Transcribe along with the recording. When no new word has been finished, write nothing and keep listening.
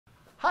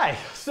Hi.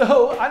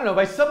 So, I don't know,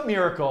 by some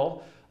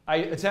miracle,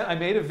 I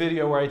made a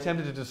video where I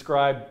attempted to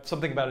describe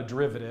something about a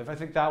derivative. I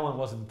think that one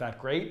wasn't that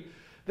great.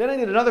 Then I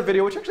did another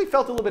video, which actually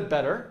felt a little bit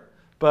better,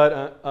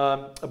 but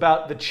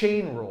about the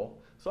chain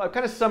rule. So I've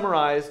kind of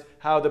summarized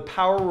how the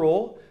power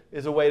rule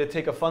is a way to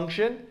take a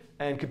function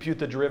and compute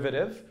the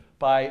derivative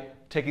by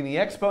taking the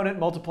exponent,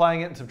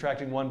 multiplying it, and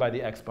subtracting 1 by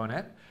the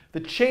exponent. The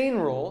chain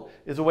rule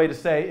is a way to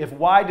say if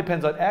y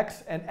depends on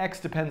x and x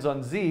depends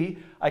on z,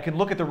 I can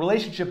look at the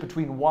relationship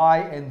between y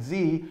and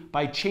z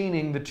by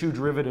chaining the two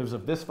derivatives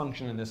of this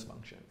function and this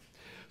function.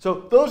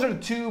 So those are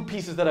the two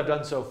pieces that I've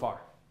done so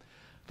far.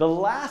 The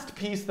last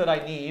piece that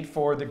I need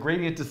for the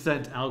gradient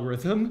descent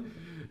algorithm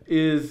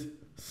is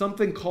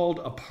something called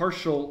a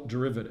partial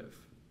derivative.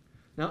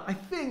 Now I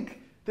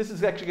think this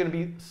is actually going to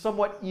be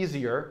somewhat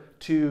easier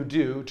to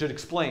do, to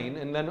explain,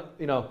 and then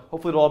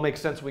hopefully it'll all make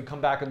sense when we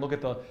come back and look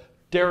at the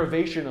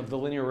derivation of the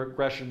linear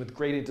regression with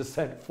gradient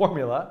descent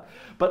formula.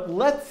 But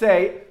let's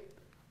say,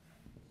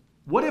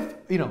 what if,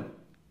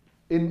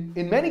 in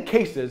many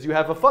cases you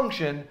have a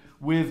function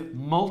with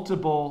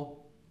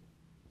multiple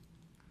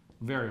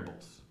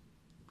variables.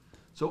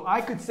 So I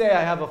could say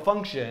I have a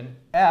function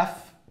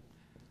f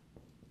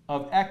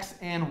of x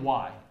and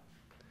y,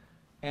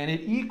 and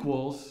it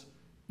equals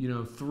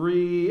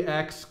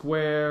 3x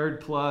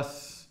squared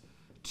plus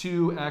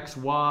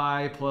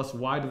 2xy plus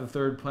y to the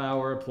third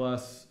power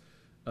plus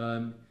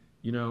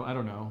I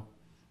don't know,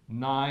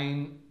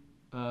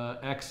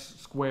 9x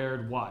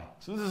squared y.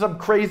 So this is some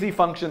crazy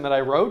function that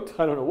I wrote.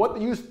 I don't know what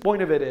the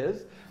point of it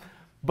is.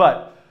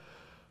 But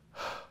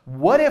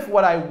what if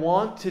what I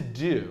want to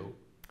do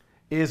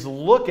is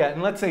look at,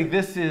 and let's say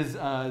this is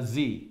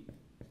z.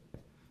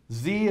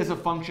 Z is a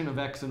function of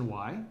x and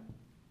y.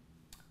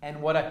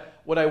 And what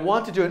I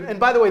want to do, and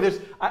by the way,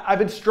 I've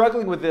been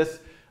struggling with this.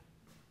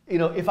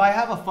 If I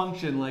have a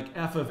function like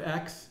f of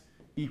x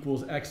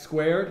equals x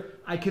squared,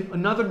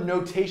 another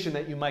notation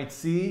that you might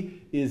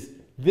see is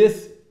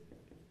this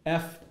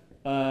f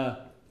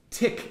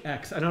tick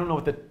x. I don't know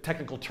what the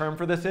technical term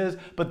for this is,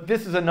 but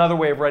this is another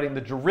way of writing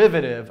the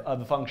derivative of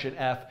the function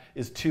f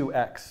is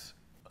 2x.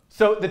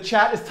 So the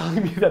chat is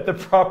telling me that the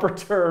proper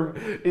term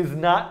is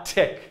not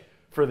tick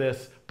for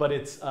this, but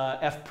it's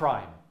f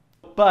prime.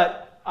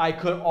 But I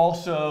could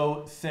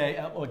also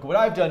say, like what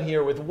I've done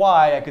here with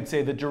y, I could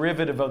say the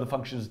derivative of the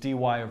function is dy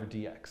over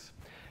dx.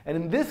 And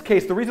in this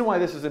case, the reason why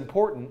this is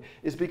important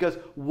is because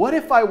what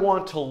if I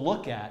want to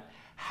look at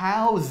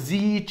how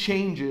z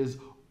changes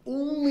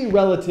only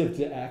relative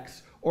to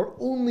x or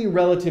only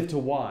relative to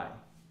y?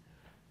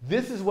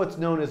 This is what's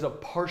known as a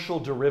partial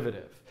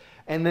derivative.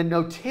 And the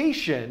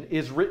notation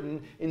is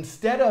written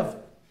instead of,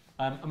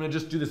 I'm going to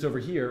just do this over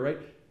here, right?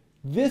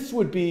 This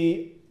would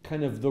be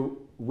kind of the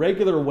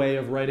regular way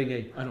of writing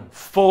a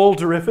full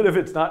derivative.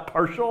 It's not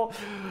partial,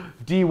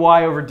 dy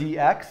over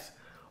dx.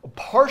 A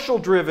partial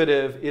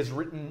derivative is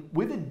written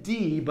with a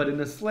d, but in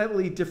a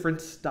slightly different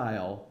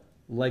style,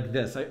 like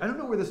this. I don't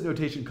know where this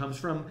notation comes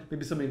from.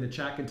 Maybe somebody in the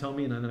chat can tell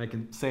me, and then I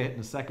can say it in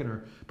a second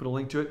or put a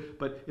link to it.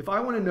 But if I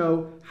want to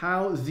know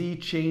how z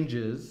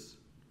changes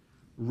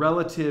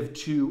relative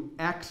to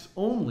x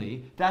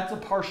only, that's a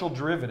partial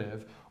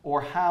derivative,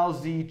 or how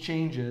z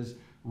changes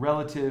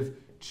relative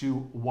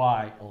to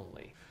y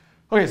only.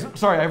 Okay, so,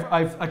 sorry,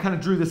 I kind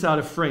of drew this out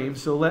of frame,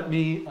 so let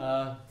me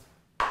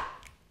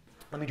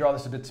draw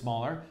this a bit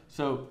smaller.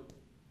 So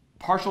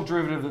partial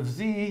derivative of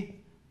z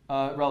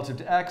relative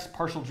to x,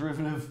 partial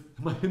derivative,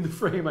 am I in the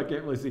frame? I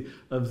can't really see,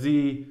 of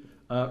z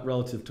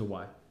relative to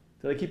y.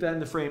 Did I keep that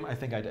in the frame? I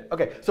think I did.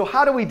 Okay, so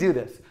how do we do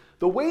this?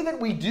 The way that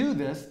we do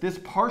this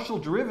partial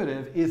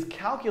derivative is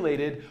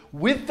calculated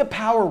with the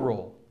power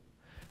rule.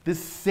 The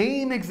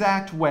same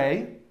exact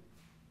way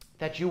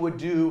that you would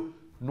do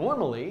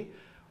normally,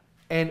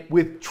 and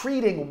with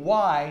treating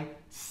y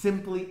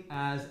simply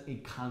as a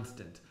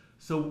constant.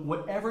 So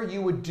whatever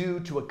you would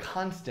do to a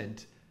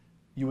constant,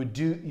 you would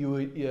do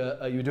it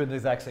the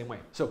exact same way.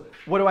 So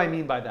what do I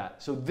mean by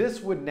that? So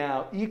this would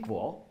now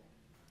equal,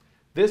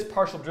 this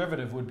partial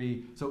derivative would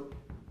be, so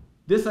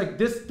this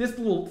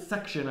little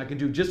section I can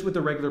do just with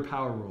the regular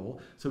power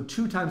rule. So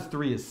 2 times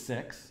 3 is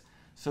 6.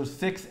 So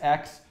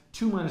 6x,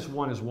 2 minus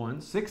 1 is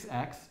 1,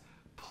 6x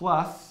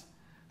plus,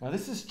 now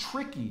this is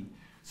tricky.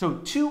 So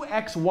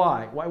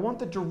 2xy, well, I want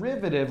the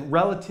derivative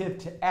relative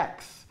to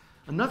x.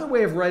 Another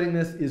way of writing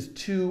this is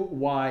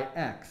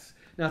 2yx.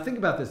 Now think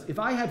about this. If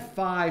I had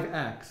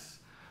 5x,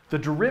 the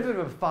derivative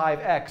of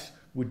 5x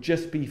would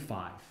just be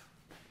 5.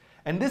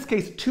 In this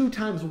case, 2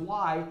 times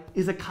y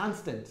is a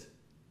constant.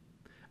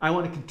 I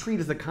want to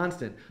treat as a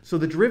constant. So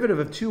the derivative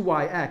of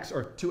 2yx,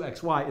 or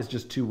 2xy, is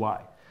just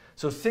 2y.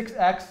 So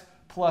 6x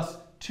plus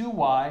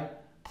 2y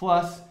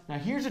plus, now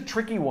here's a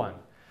tricky one.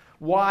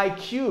 Y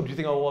cubed, you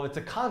think, oh, well, it's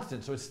a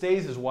constant, so it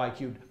stays as y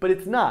cubed. But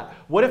it's not.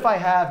 What if I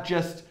have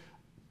just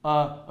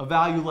a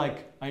value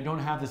like, I don't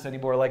have this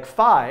anymore, like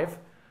 5?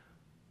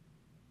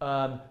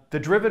 The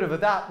derivative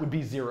of that would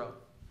be 0.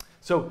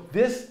 So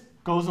this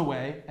goes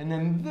away, and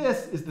then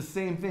this is the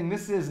same thing.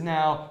 This is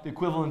now the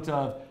equivalent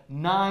of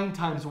 9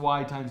 times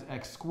y times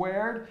x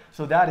squared.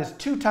 So that is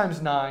 2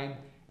 times 9,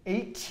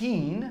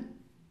 18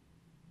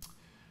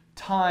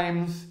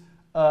 times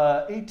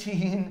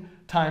 18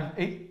 times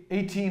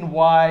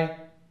 18yx,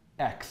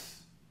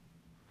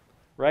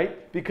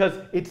 right? Because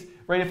it's,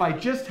 right, if I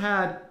just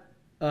had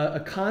a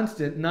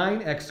constant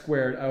 9x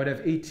squared, I would have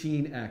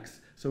 18x.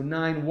 So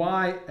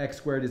 9yx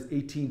squared is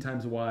 18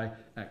 times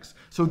yx.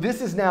 So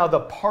this is now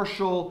the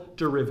partial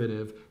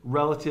derivative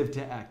relative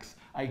to x.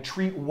 I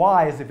treat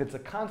y as if it's a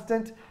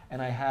constant,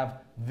 and I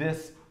have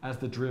this as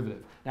the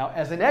derivative. Now,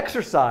 as an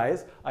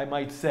exercise, I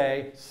might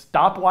say,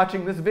 stop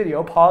watching this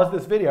video, pause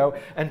this video,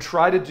 and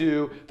try to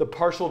do the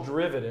partial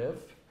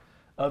derivative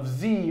of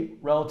z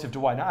relative to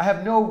y. Now, I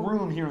have no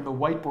room here in the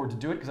whiteboard to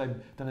do it because I've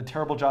done a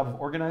terrible job of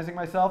organizing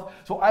myself.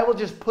 So I will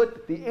just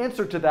put the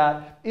answer to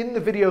that in the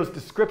video's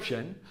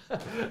description,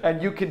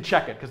 and you can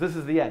check it because this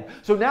is the end.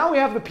 So now we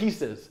have the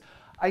pieces.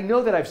 I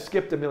know that I've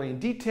skipped a million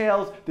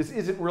details. This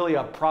isn't really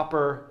a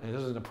proper, and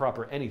this isn't a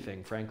proper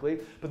anything, frankly,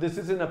 but this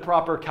isn't a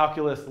proper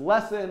calculus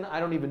lesson. I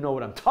don't even know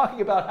what I'm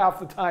talking about half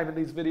the time in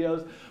these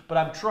videos, but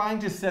I'm trying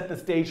to set the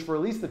stage for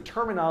at least the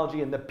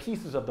terminology and the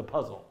pieces of the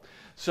puzzle.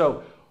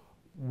 So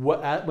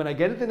when I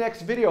get into the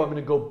next video, I'm going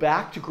to go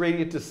back to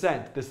gradient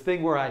descent, this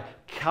thing where I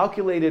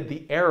calculated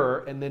the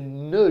error and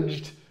then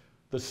nudged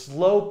the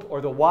slope or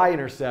the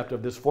y-intercept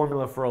of this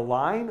formula for a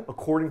line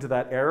according to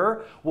that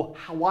error. Well,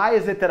 why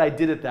is it that I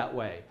did it that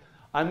way?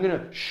 I'm going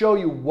to show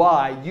you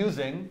why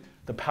using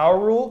the power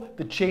rule,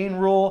 the chain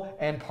rule,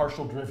 and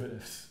partial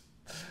derivatives.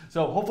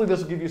 So hopefully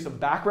this will give you some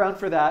background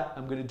for that.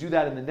 I'm going to do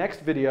that in the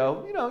next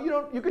video.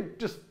 You could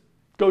just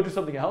go do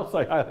something else,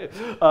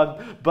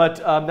 but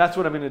that's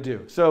what I'm going to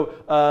do. So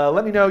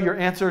let me know your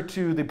answer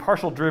to the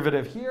partial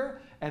derivative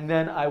here, and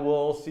then I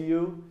will see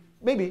you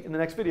maybe in the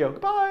next video.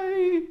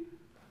 Goodbye.